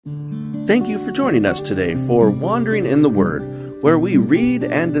Thank you for joining us today for Wandering in the Word, where we read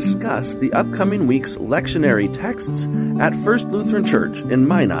and discuss the upcoming week's lectionary texts at First Lutheran Church in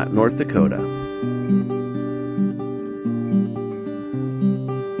Minot, North Dakota.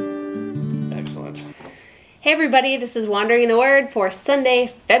 Excellent. Hey everybody, this is Wandering in the Word for Sunday,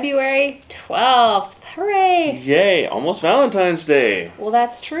 February 12th. Hooray! Yay, almost Valentine's Day. Well,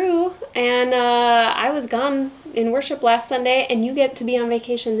 that's true. And I was gone in worship last Sunday, and you get to be on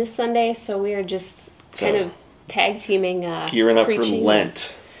vacation this Sunday, so we are just kind of tag teaming. Gearing up preaching. for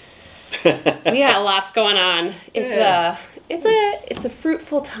Lent. We got lots going on. It's a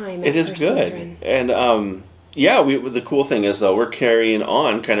fruitful time. It is good. Lutheran. And the cool thing is though we're carrying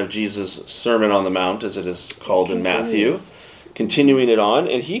on kind of Jesus' Sermon on the Mount, as it is called in Matthew, continuing it on,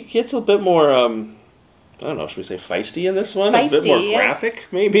 and he gets a bit more. I don't know, should we say feisty in this one? Feisty, a bit more graphic,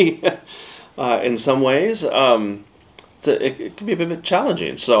 maybe, in some ways. It can be a bit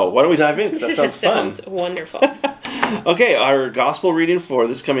challenging. So why don't we dive in? Because that sounds fun. Wonderful. Okay, our gospel reading for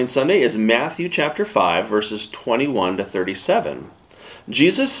this coming Sunday is Matthew chapter 5, verses 21 to 37.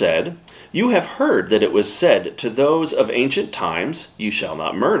 Jesus said, "You have heard that it was said to those of ancient times, 'You shall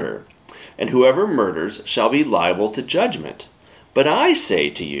not murder,' and whoever murders shall be liable to judgment. But I say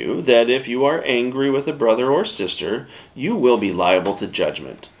to you that if you are angry with a brother or sister, you will be liable to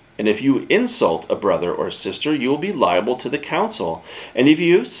judgment. And if you insult a brother or sister, you will be liable to the council. And if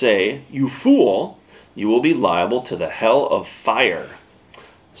you say, 'You fool,' you will be liable to the hell of fire.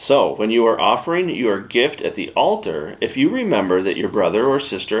 So, when you are offering your gift at the altar, if you remember that your brother or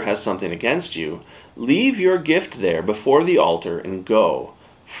sister has something against you, leave your gift there before the altar and go.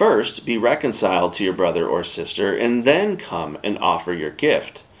 First, be reconciled to your brother or sister, and then come and offer your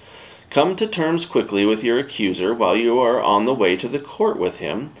gift. Come to terms quickly with your accuser while you are on the way to the court with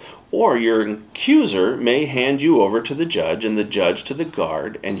him, or your accuser may hand you over to the judge, and the judge to the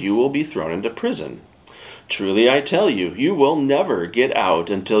guard, and you will be thrown into prison. Truly I tell you, you will never get out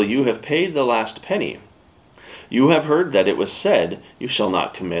until you have paid the last penny. You have heard that it was said, 'You shall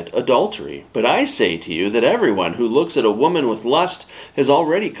not commit adultery.' But I say to you that everyone who looks at a woman with lust has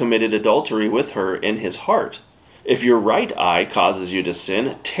already committed adultery with her in his heart. If your right eye causes you to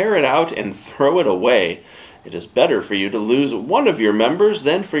sin, tear it out and throw it away. It is better for you to lose one of your members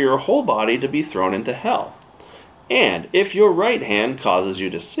than for your whole body to be thrown into hell. And if your right hand causes you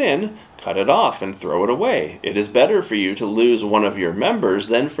to sin, cut it off and throw it away. It is better for you to lose one of your members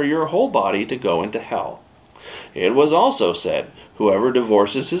than for your whole body to go into hell. It was also said, 'Whoever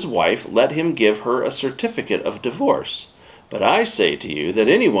divorces his wife, let him give her a certificate of divorce.' But I say to you that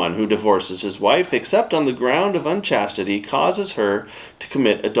anyone who divorces his wife, except on the ground of unchastity, causes her to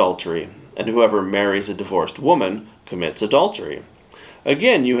commit adultery, and whoever marries a divorced woman commits adultery.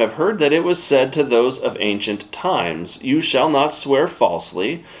 Again, you have heard that it was said to those of ancient times, 'You shall not swear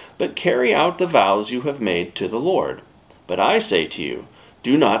falsely, but carry out the vows you have made to the Lord.' But I say to you,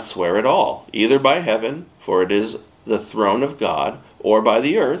 do not swear at all, either by heaven, for it is the throne of God, or by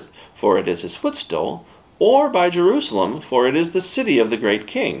the earth, for it is his footstool, or by Jerusalem, for it is the city of the great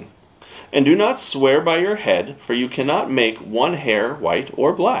king. And do not swear by your head, for you cannot make one hair white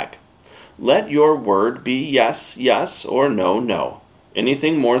or black. Let your word be yes, yes, or no, no.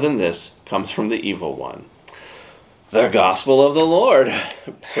 Anything more than this comes from the evil one." The Gospel of the Lord.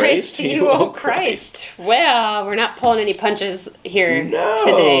 Praise to you, O Christ. Well, we're not pulling any punches here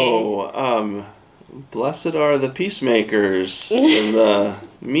today. Blessed are the peacemakers and the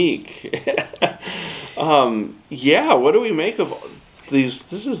meek. What do we make of these?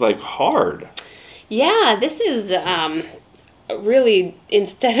 This is like hard. Yeah, this is really,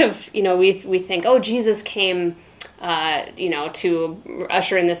 instead of, we think, oh, Jesus came to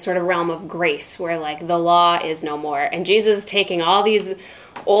usher in this sort of realm of grace where like the law is no more. And Jesus is taking all these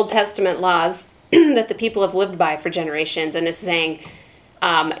Old Testament laws that the people have lived by for generations and is saying,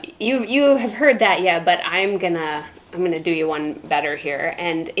 you have heard that, yeah, but I'm gonna do you one better here,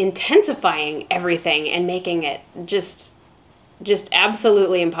 and intensifying everything and making it just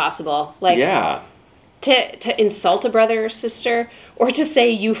absolutely impossible. Like, yeah. To insult a brother or sister, or to say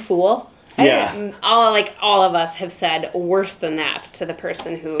 "you fool." Yeah. All of us have said worse than that to the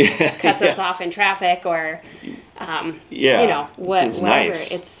person who cuts us off in traffic, or whatever.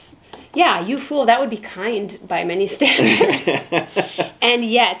 Nice. It's you fool. That would be kind by many standards, and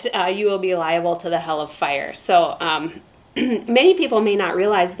yet you will be liable to the hell of fire. So many people may not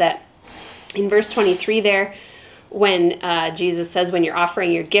realize that in verse 23 there, when Jesus says, when you're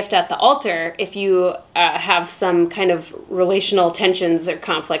offering your gift at the altar, if you have some kind of relational tensions or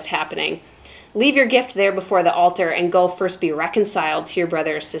conflict happening, leave your gift there before the altar and go first be reconciled to your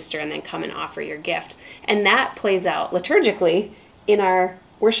brother or sister and then come and offer your gift. And that plays out liturgically in our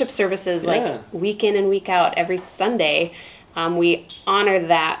worship services, Yeah. like week in and week out, every Sunday, we honor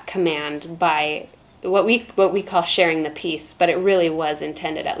that command by what we call sharing the peace, but it really was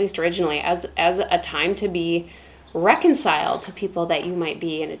intended, at least originally, as a time to be reconciled to people that you might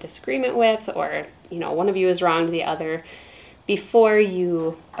be in a disagreement with, or one of you is wronged the other, before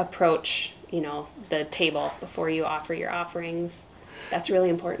you approach the table, before you offer your offerings. That's really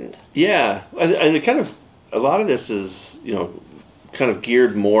important. Yeah, and it kind of, a lot of this is kind of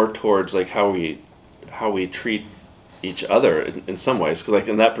geared more towards like how we treat each other in some ways. Because like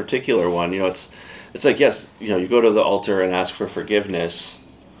in that particular one, it's like, yes, you go to the altar and ask for forgiveness,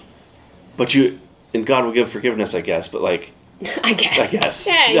 but and God will give forgiveness, I guess. But like, I guess.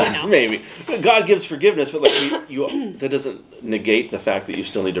 Yeah, maybe God gives forgiveness, but like that doesn't negate the fact that you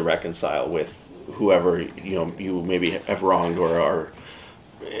still need to reconcile with whoever you maybe have wronged or are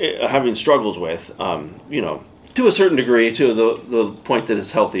having struggles with. To a certain degree, to the point that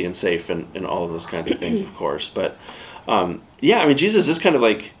is healthy and safe and all of those kinds of things, of course. But Jesus is kind of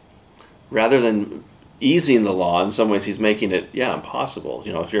like, rather than easing the law, in some ways he's making it impossible.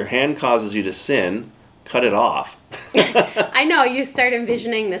 If your hand causes you to sin, cut it off. I know, you start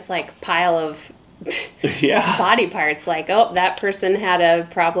envisioning this like pile of body parts, like, oh, that person had a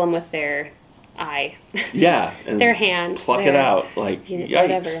problem with their eye. Yeah. And their hand. Pluck it out. Like, yikes.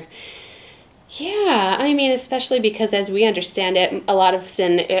 Whatever. Yeah, I mean, especially because as we understand it, a lot of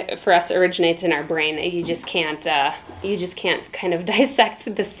sin for us originates in our brain. You just can't kind of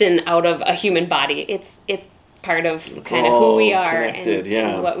dissect the sin out of a human body. It's part of kind of who we are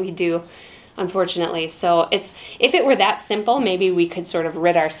and what we do, unfortunately. So if it were that simple, maybe we could sort of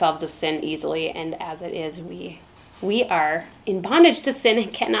rid ourselves of sin easily. And as it is, we are in bondage to sin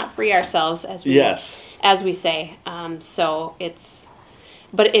and cannot free ourselves, as we say.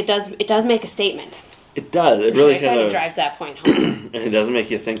 But it does make a statement. It does. It really kind of drives that point home. And it does make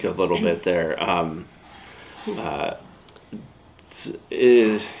you think a little bit there. Yeah.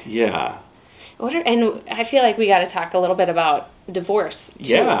 And I feel like we got to talk a little bit about divorce,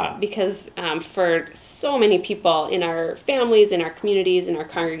 too. Yeah. Because for so many people in our families, in our communities, in our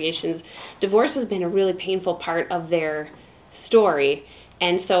congregations, divorce has been a really painful part of their story.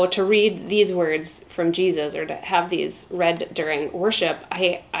 And so to read these words from Jesus, or to have these read during worship,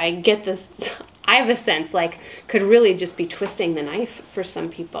 I get this, I have a sense like could really just be twisting the knife for some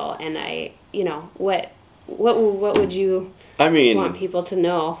people. And what would you want people to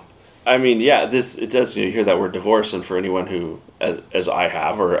know? I mean, it does, you hear that word divorce, and for anyone who, as I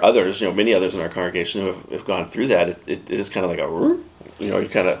have, or others, many others in our congregation who have gone through that, it is kind of like you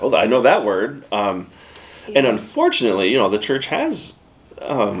kind of, I know that word. And unfortunately, the church has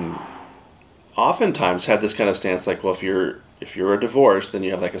oftentimes had this kind of stance, like, well, if you're a divorce, then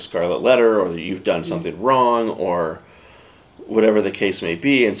you have like a scarlet letter, or that you've done something wrong, or whatever the case may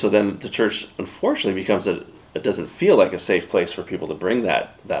be. And so then the church, unfortunately, becomes it doesn't feel like a safe place for people to bring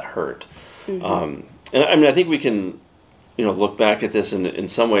that hurt. And I mean, I think we can, look back at this in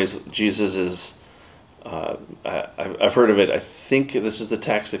some ways. Jesus is, I've heard of it. I think this is the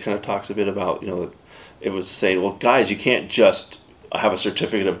text that kind of talks a bit about, it was saying, well, guys, you can't just have a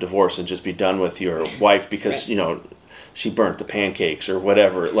certificate of divorce and just be done with your wife because she burnt the pancakes or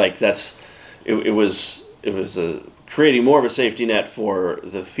whatever. Like it was creating more of a safety net for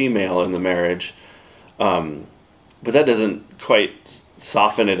the female in the marriage, but that doesn't quite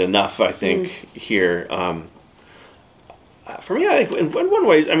soften it enough, I think. Here, for me, I think in one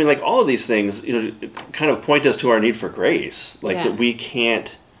way, I mean, like all of these things, kind of point us to our need for grace, like that we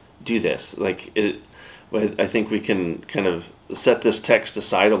can't do this, like it. I think we can kind of set this text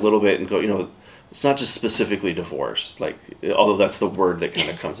aside a little bit and go, it's not just specifically divorce, like, although that's the word that kind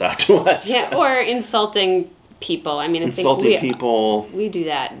of comes out to us. Yeah, or insulting people. I mean, insulting people. We do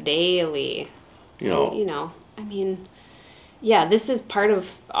that daily. I mean, this is part of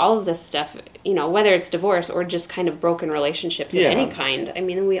all of this stuff, whether it's divorce or just kind of broken relationships of any kind. I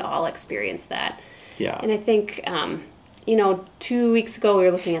mean, we all experience that. Yeah. And I think, 2 weeks ago we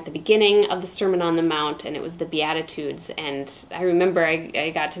were looking at the beginning of the Sermon on the Mount, and it was the Beatitudes. And I remember I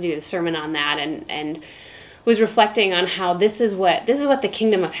got to do the sermon on that and was reflecting on how this is what the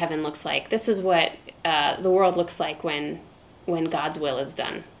kingdom of heaven looks like. This is what the world looks like when God's will is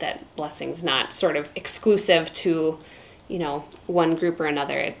done. That blessing's not sort of exclusive to one group or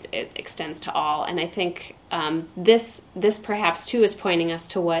another. It extends to all. And I think this perhaps too is pointing us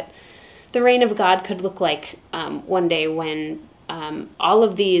to what the reign of God could look like one day, when all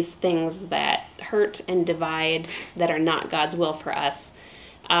of these things that hurt and divide, that are not God's will for us,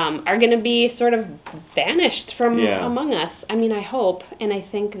 are going to be sort of banished from among us. I mean, I hope, and I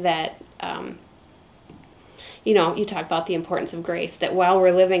think that you talk about the importance of grace, that while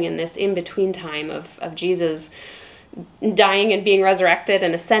we're living in this in-between time of Jesus dying and being resurrected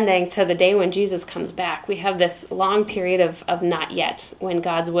and ascending to the day when Jesus comes back, we have this long period of not yet, when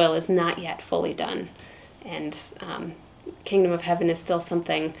God's will is not yet fully done. And kingdom of heaven is still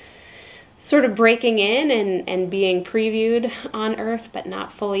something sort of breaking in and being previewed on earth, but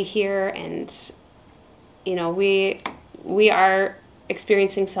not fully here. And, we are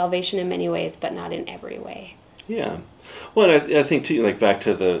experiencing salvation in many ways, but not in every way. Yeah. Well, and I think, too, like back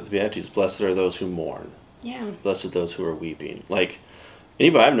to the Beatitudes, blessed are those who mourn. Yeah. Blessed are those who are weeping. Like,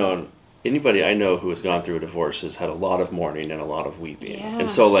 anybody I know who has gone through a divorce has had a lot of mourning and a lot of weeping. Yeah. And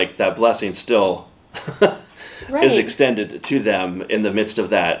so, like, that blessing still Right. is extended to them in the midst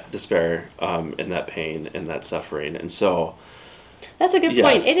of that despair, and that pain and that suffering. And so... That's a good Yes.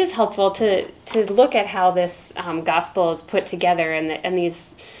 point. It is helpful to look at how this gospel is put together, and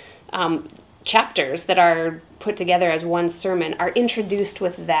these chapters that are put together as one sermon are introduced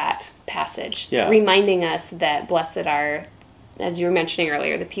with that passage, reminding us that blessed are, as you were mentioning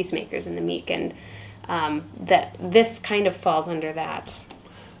earlier, the peacemakers and the meek, and that this kind of falls under that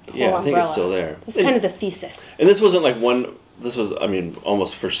whole umbrella. I think it's still there. That's kind of the thesis. And this wasn't like this was,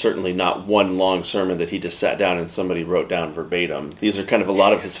 almost for certainly not one long sermon that he just sat down and somebody wrote down verbatim. These are kind of a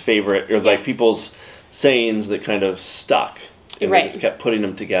lot of his favorite, or like people's sayings that kind of stuck. And they just kept putting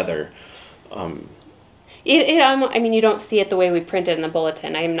them together. You don't see it the way we print it in the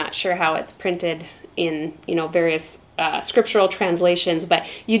bulletin. I'm not sure how it's printed in, various scriptural translations, but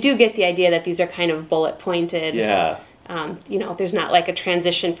you do get the idea that these are kind of bullet pointed. Yeah. There's not like a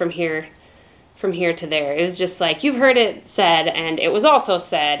transition from here to there. It was just like, you've heard it said, and it was also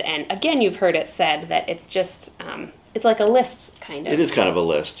said, and again you've heard it said, that it's just, it's like a list, kind of. It is kind of a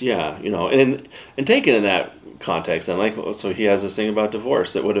list, yeah. And taken in that context, and like, so he has this thing about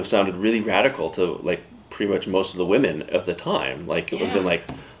divorce that would have sounded really radical to, like, pretty much most of the women of the time. Like, it would have been like,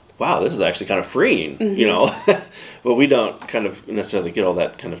 wow, this is actually kind of freeing, But we don't kind of necessarily get all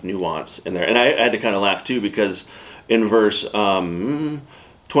that kind of nuance in there. And I had to kind of laugh, too, because in verse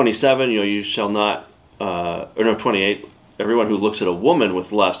 27, you shall not, 28, everyone who looks at a woman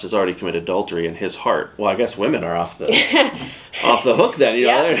with lust has already committed adultery in his heart. Well, I guess women are off the hook then,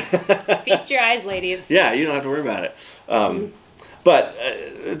 Yeah. Feast your eyes, ladies. Yeah, you don't have to worry about it. But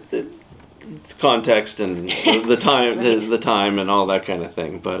it's context and the time, Right. the time and all that kind of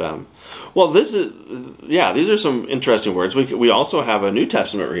thing. But these are some interesting words. We also have a New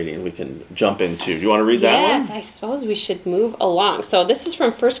Testament reading we can jump into. Do you want to read that one? Yes, I suppose we should move along. So this is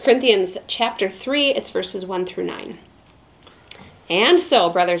from 1 Corinthians chapter 3. It's verses 1 through 9. And so,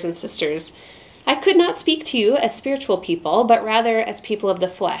 brothers and sisters, I could not speak to you as spiritual people, but rather as people of the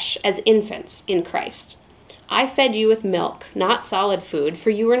flesh, as infants in Christ. I fed you with milk, not solid food, for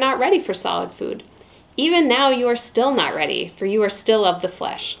you were not ready for solid food. Even now you are still not ready, for you are still of the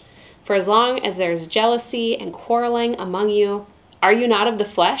flesh. For as long as there is jealousy and quarreling among you, are you not of the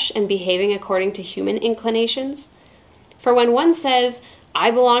flesh and behaving according to human inclinations? For when one says,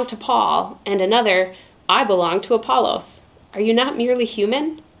 I belong to Paul, and another, I belong to Apollos, are you not merely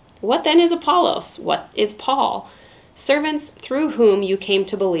human? What then is Apollos? What is Paul? Servants through whom you came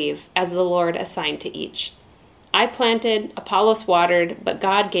to believe, as the Lord assigned to each. I planted, Apollos watered, but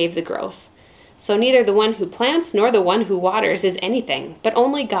God gave the growth. So neither the one who plants nor the one who waters is anything, but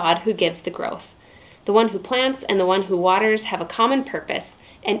only God who gives the growth. The one who plants and the one who waters have a common purpose,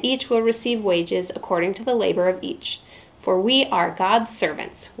 and each will receive wages according to the labor of each. For we are God's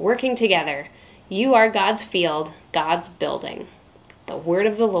servants, working together. You are God's field, God's building. The word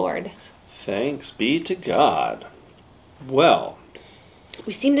of the Lord. Thanks be to God. Well,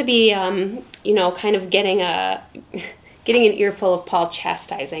 we seem to be, kind of getting an earful of Paul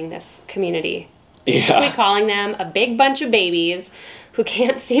chastising this community. Basically calling them a big bunch of babies who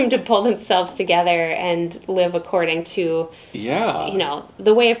can't seem to pull themselves together and live according to,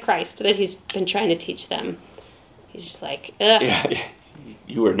 the way of Christ that he's been trying to teach them. He's just like, ugh. Yeah.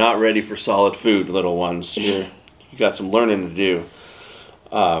 You are not ready for solid food, little ones. You got some learning to do.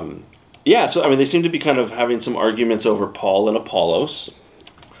 So they seem to be kind of having some arguments over Paul and Apollos.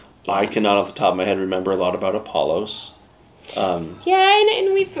 Yeah. I cannot off the top of my head remember a lot about Apollos. And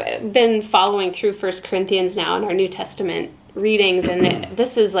we've been following through 1 Corinthians now in our New Testament readings, and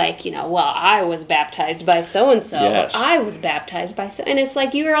this is like, I was baptized by so-and-so. Yes. I was baptized by so... And it's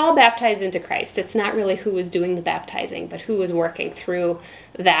like, you were all baptized into Christ. It's not really who was doing the baptizing, but who was working through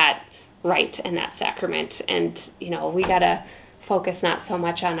that rite and that sacrament. And, we got to focus not so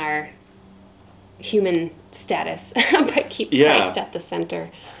much on our human status, but keep Christ at the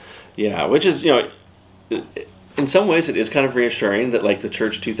center. Yeah, which is, in some ways it is kind of reassuring that like the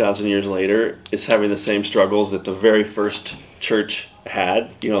church 2,000 years later is having the same struggles that the very first church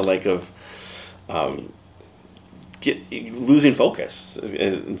had, like of losing focus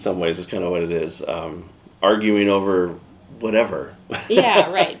in some ways is kind of what it is. Arguing over whatever.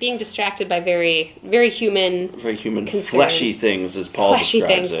 Yeah, right. Being distracted by very, very human concerns. Fleshy things, as Paul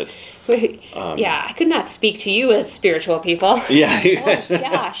describes it. Yeah, I could not speak to you as spiritual people. Yeah. Oh,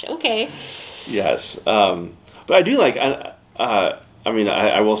 gosh, okay. Yes. But I do like,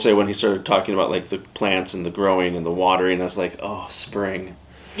 I will say when he started talking about like the plants and the growing and the watering, I was like, oh, spring.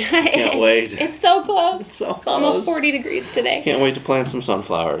 Can't wait. It's so close. It's so close. Almost 40 degrees today. Can't wait to plant some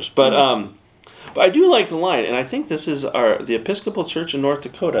sunflowers. But I do like the line, and I think this is the Episcopal Church in North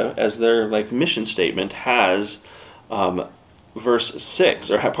Dakota, as their like mission statement, has verse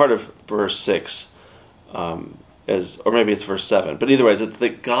 6, or part of verse 6, or maybe it's verse 7. But either way, it's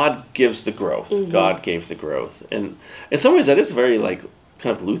that God gives the growth. Mm-hmm. God gave the growth. And in some ways, that is a very like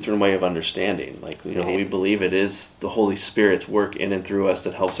kind of Lutheran way of understanding. Like, Right. We believe it is the Holy Spirit's work in and through us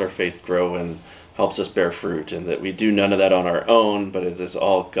that helps our faith grow and helps us bear fruit, and that we do none of that on our own, but it is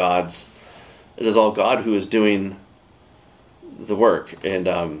all God's. It is all God who is doing the work, and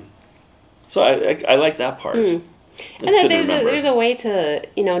so I like that part. And then there's a way to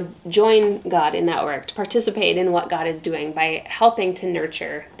join God in that work, to participate in what God is doing by helping to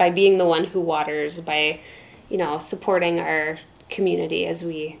nurture, by being the one who waters, by supporting our community as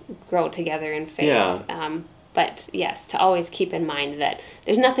we grow together in faith. Yeah. But yes, to always keep in mind that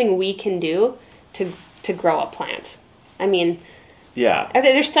there's nothing we can do to grow a plant. I mean. Yeah.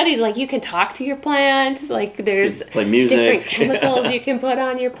 There's studies like you can talk to your plant, like there's play music. Different chemicals you can put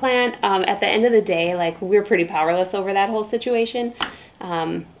on your plant. At the end of the day, like we're pretty powerless over that whole situation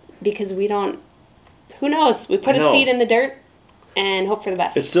because we don't, who knows, we put a seed in the dirt and hope for the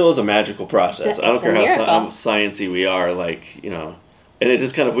best. It still is a magical process. I don't care how sciencey we are, and it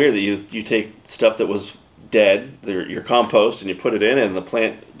is kind of weird that you take stuff that was dead, your compost, and you put it in, and the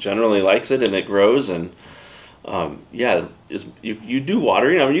plant generally likes it, and it grows, and you do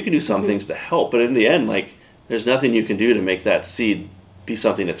watering. I mean, you can do some things to help, but in the end, like, there's nothing you can do to make that seed be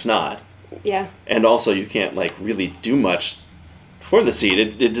something it's not. Yeah. And also, you can't like really do much for the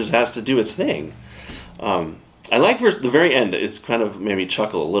seed. It just has to do its thing. I like the very end. It's kind of made me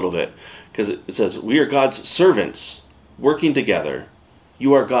chuckle a little bit because it says, "We are God's servants working together.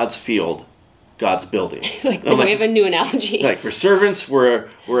 You are God's field, God's building." We have a new analogy. Like, we're servants, we're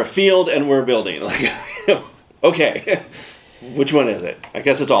a field, and we're a building. Like, okay, which one is it? I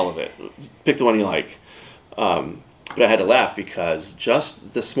guess it's all of it. Pick the one you like. But I had to laugh because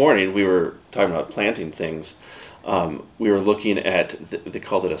just this morning we were talking about planting things. We were looking at, they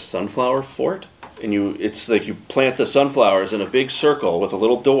called it a sunflower fort. And it's like you plant the sunflowers in a big circle with a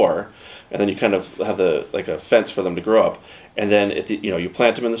little door, and then you kind of have a fence for them to grow up. And then you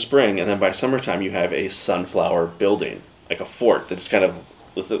plant them in the spring, and then by summertime you have a sunflower building, like a fort that's kind of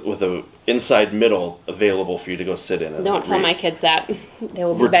with a inside middle available for you to go sit in. Don't tell my kids that. They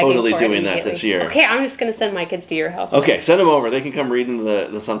will be We're begging totally for doing it that this year. Okay, I'm just going to send my kids to your house. Okay, send them over. They can come read in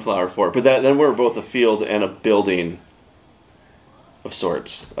the sunflower fort. But then we're both a field and a building of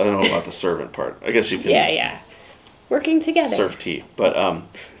sorts. I don't know about the servant part. I guess you can. Yeah. Working together. Serve tea, but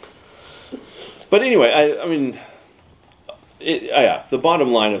anyway, I mean, the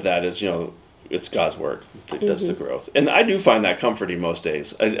bottom line of that is it's God's work that does the growth, and I do find that comforting most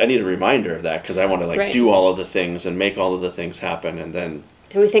days. I need a reminder of that because I want to do all of the things and make all of the things happen, and then.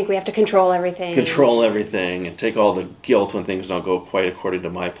 And we think we have to control everything. And take all the guilt when things don't go quite according to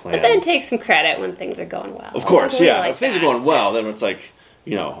my plan. But then take some credit when things are going well. Of course, yeah. Like if things are going well, then it's like,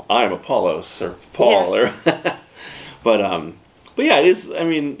 I'm Apollos or Paul or... But yeah, it is, I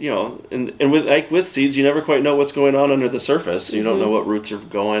mean, and with seeds, you never quite know what's going on under the surface. You don't know what roots are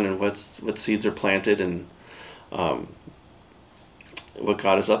going and what seeds are planted and what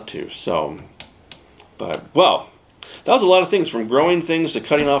God is up to. So, that was a lot of things, from growing things to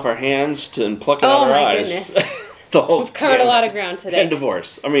cutting off our hands and plucking out our eyes. Goodness. We've covered a lot of ground today. And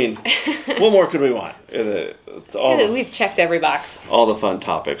divorce. I mean, what more could we want? We've checked every box. All the fun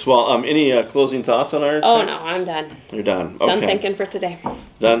topics. Well, any closing thoughts on our text? No, I'm done. You're done. Okay. Done thinking for today.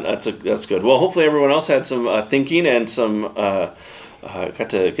 Done. That's good. Well, hopefully everyone else had some thinking and some... got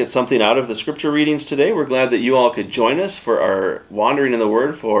to get something out of the scripture readings today. We're glad that you all could join us for our Wandering in the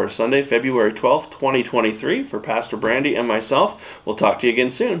Word for Sunday, February 12th, 2023. For Pastor Brandy and myself, we'll talk to you again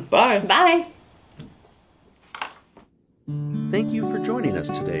soon. Bye. Bye. Thank you for joining us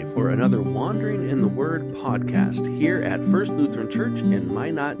today for another Wandering in the Word podcast here at First Lutheran Church in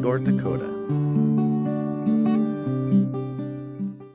Minot, North Dakota.